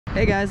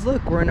Hey guys,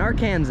 look, we're in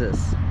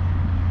Arkansas.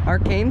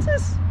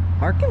 Arkansas?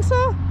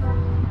 Arkansas?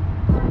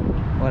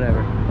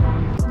 Whatever.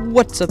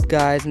 What's up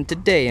guys, and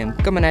today I'm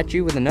coming at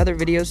you with another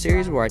video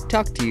series where I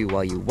talk to you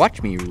while you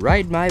watch me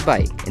ride my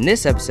bike. In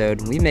this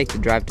episode, we make the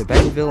drive to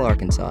Bentonville,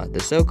 Arkansas, the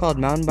so-called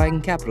mountain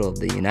biking capital of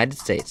the United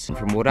States. And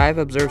from what I've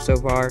observed so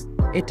far,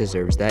 it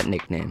deserves that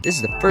nickname. This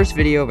is the first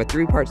video of a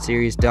 3-part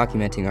series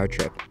documenting our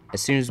trip. As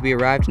soon as we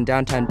arrived in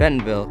downtown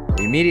Bentonville,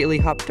 we immediately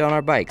hopped on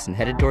our bikes and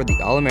headed toward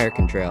the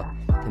All-American Trail,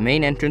 the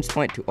main entrance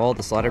point to all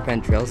the slaughter pen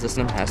trail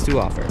system has to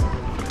offer.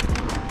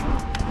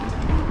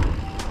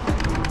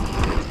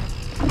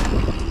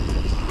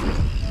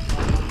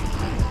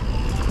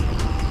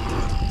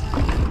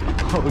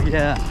 Oh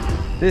yeah,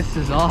 this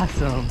is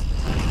awesome.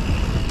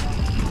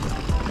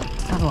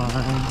 Come on.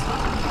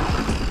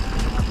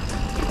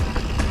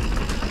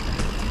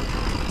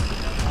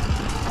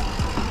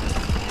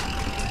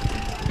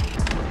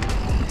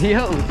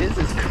 Yo, this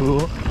is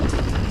cool.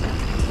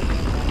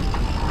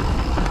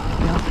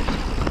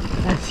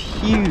 That's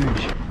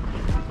huge.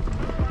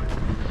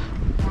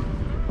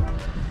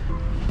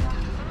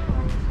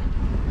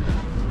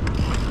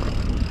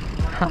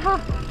 Haha.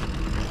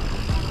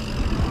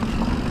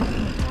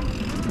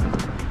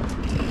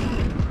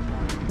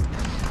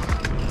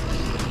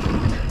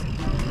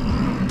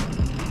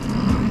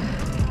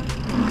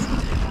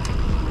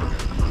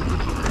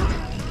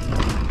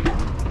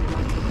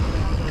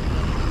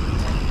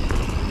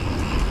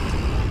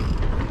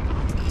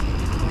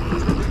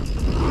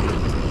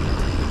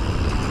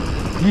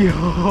 Yo,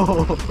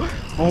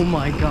 oh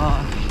my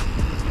gosh,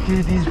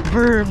 dude, these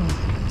berms.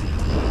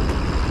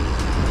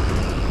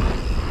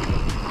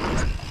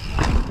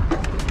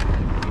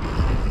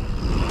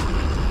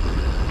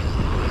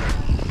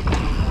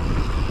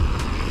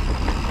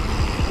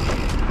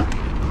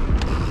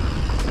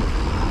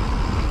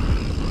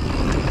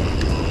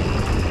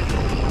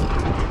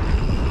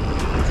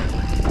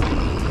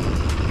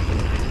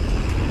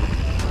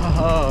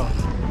 Oh.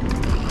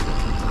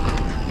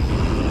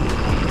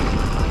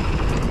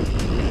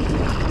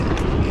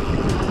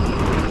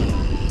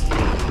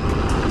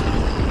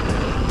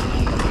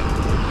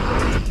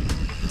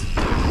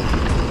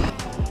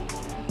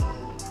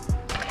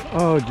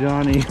 Oh,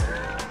 Johnny.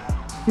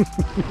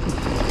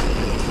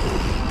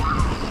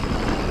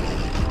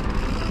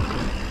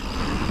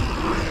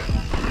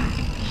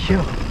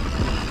 Yo.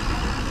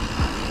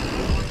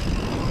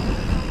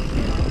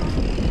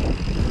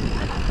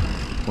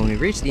 When we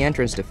reached the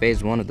entrance to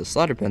phase 1 of the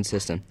slaughter pen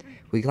system,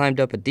 we climbed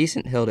up a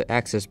decent hill to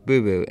access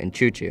Boo Boo and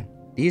Choo Choo.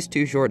 These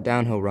 2 short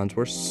downhill runs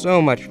were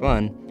so much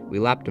fun, we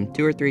lapped them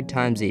 2 or 3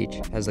 times each,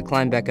 as the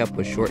climb back up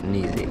was short and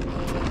easy.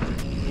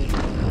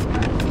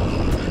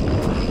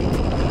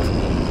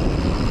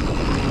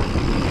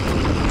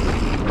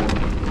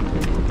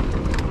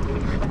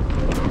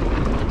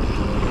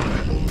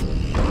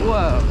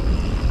 Whoa.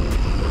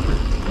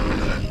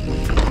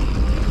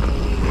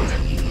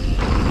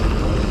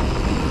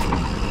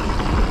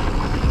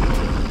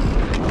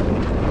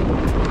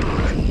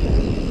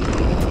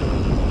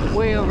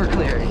 Way over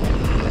clearing.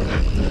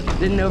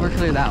 Didn't over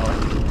clear that one.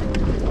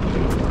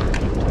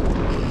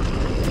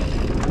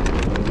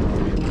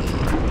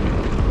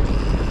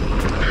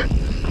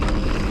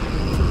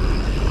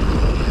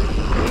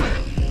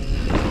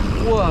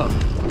 Whoa.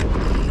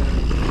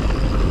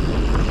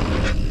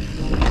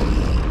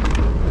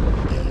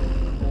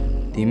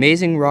 The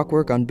amazing rock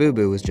work on Boo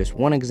Boo was just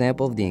one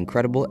example of the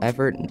incredible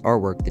effort and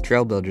artwork the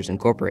trail builders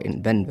incorporate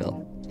in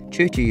Bentonville.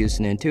 Choo Choo used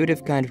an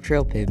intuitive kind of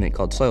trail pavement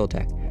called Soil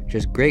Tech, which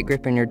has great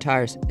grip on your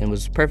tires and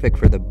was perfect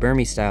for the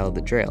bermy style of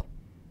the trail.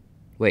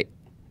 Wait,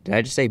 did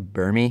I just say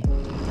bermy?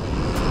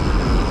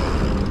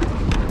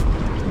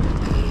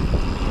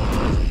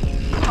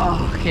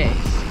 Okay.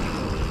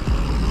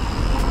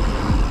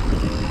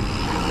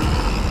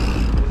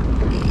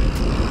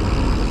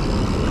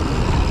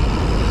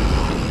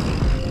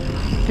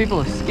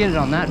 People have skidded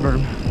on that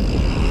berm.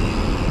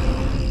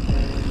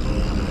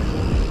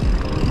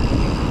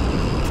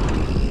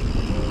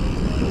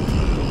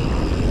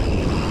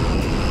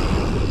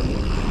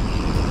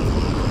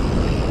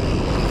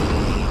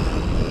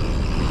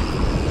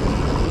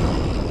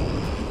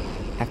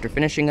 After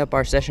finishing up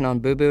our session on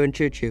Boo Boo and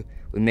Choo Choo,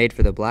 we made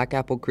for the Black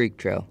Apple Creek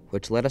Trail,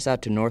 which led us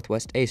out to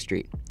Northwest A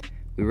Street.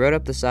 We rode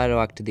up the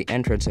sidewalk to the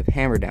entrance of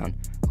Hammerdown,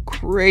 a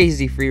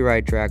crazy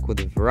freeride track with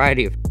a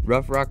variety of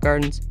rough rock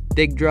gardens,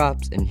 big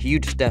drops, and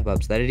huge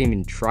step-ups that I didn't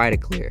even try to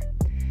clear.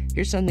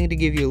 Here's something to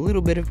give you a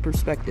little bit of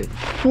perspective.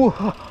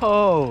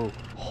 Whoa!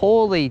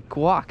 Holy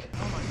guac.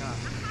 Oh my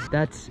gosh.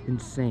 That's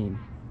insane.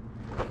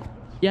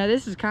 Yeah,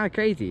 this is kind of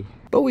crazy.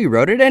 But we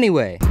rode it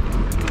anyway.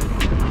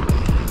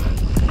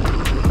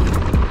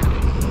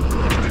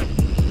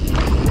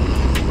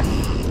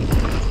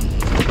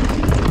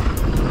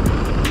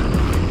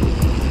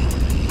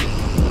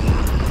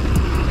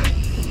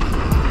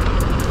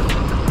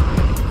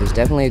 It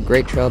was definitely a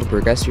great trail to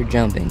progress your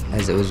jumping,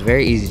 as it was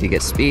very easy to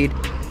get speed,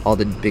 all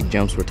the big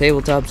jumps were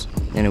tabletops,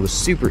 and it was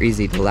super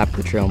easy to lap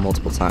the trail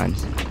multiple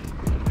times.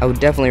 I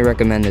would definitely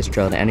recommend this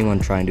trail to anyone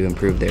trying to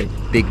improve their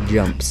big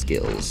jump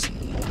skills.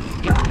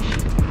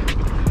 Gosh.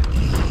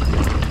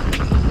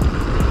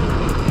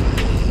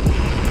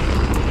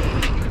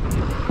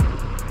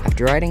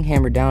 After riding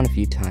Hammer down a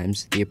few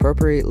times, the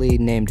appropriately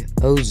named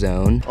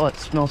Ozone Oh, it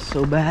smells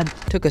so bad.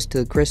 took us to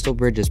the Crystal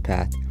Bridges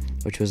path,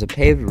 which was a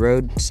paved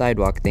road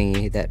sidewalk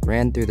thingy that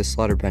ran through the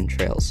slaughter pen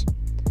trails.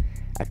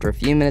 After a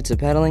few minutes of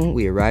pedaling,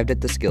 we arrived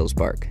at the Skills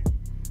Park.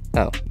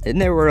 Oh,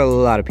 and there were a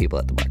lot of people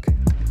at the park.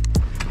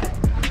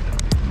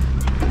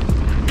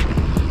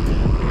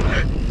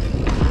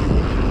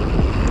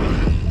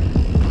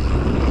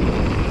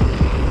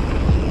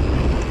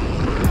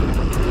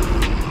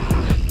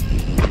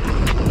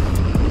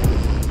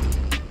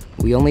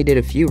 We only did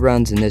a few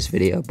runs in this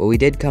video, but we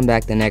did come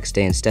back the next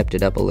day and stepped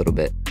it up a little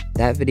bit.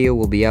 That video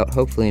will be out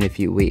hopefully in a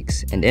few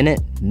weeks, and in it,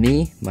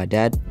 me, my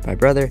dad, my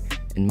brother,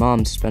 and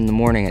mom spend the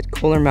morning at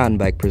Kohler Mountain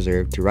Bike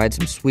Preserve to ride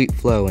some sweet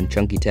flow and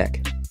chunky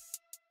tech.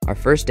 Our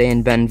first day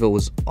in Bentonville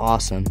was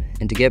awesome,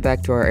 and to get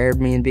back to our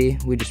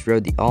Airbnb, we just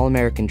rode the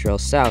All-American Trail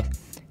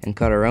south and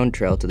cut our own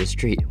trail to the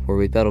street where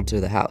we pedaled to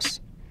the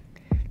house.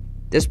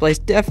 This place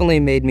definitely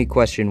made me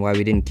question why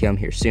we didn't come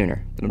here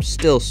sooner, but I'm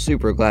still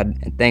super glad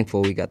and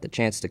thankful we got the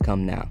chance to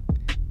come now.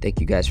 Thank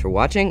you guys for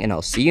watching, and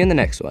I'll see you in the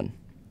next one.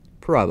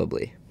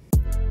 Probably.